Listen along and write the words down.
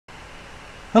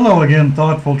Hello again,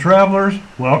 thoughtful travelers.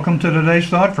 Welcome to today's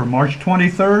thought for March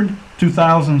 23rd,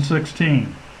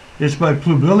 2016. It's by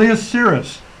Publilius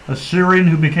Syrus, a Syrian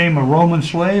who became a Roman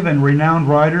slave and renowned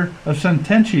writer of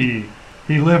sententiae.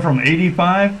 He lived from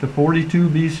 85 to 42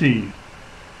 BC.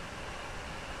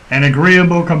 An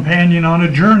agreeable companion on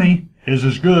a journey is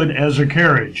as good as a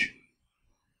carriage.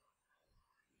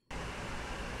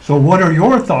 So what are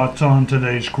your thoughts on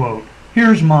today's quote?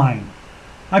 Here's mine.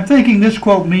 I'm thinking this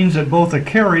quote means that both a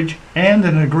carriage and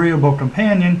an agreeable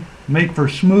companion make for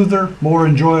smoother, more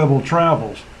enjoyable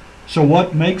travels. So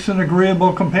what makes an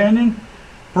agreeable companion?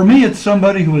 For me, it's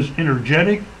somebody who is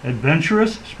energetic,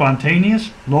 adventurous,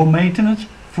 spontaneous, low maintenance,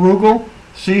 frugal,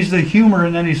 sees the humor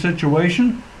in any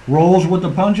situation, rolls with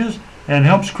the punches, and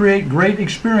helps create great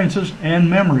experiences and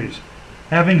memories.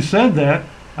 Having said that,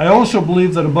 I also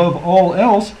believe that above all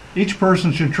else, each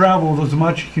person should travel with as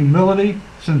much humility,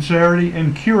 sincerity,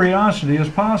 and curiosity as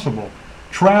possible.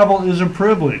 Travel is a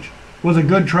privilege. With a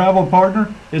good travel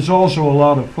partner, it's also a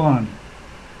lot of fun.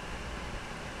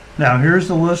 Now here's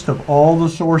the list of all the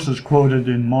sources quoted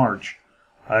in March.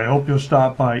 I hope you'll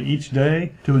stop by each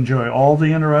day to enjoy all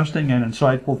the interesting and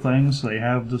insightful things they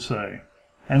have to say.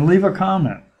 And leave a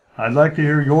comment. I'd like to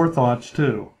hear your thoughts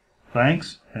too.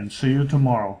 Thanks, and see you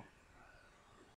tomorrow.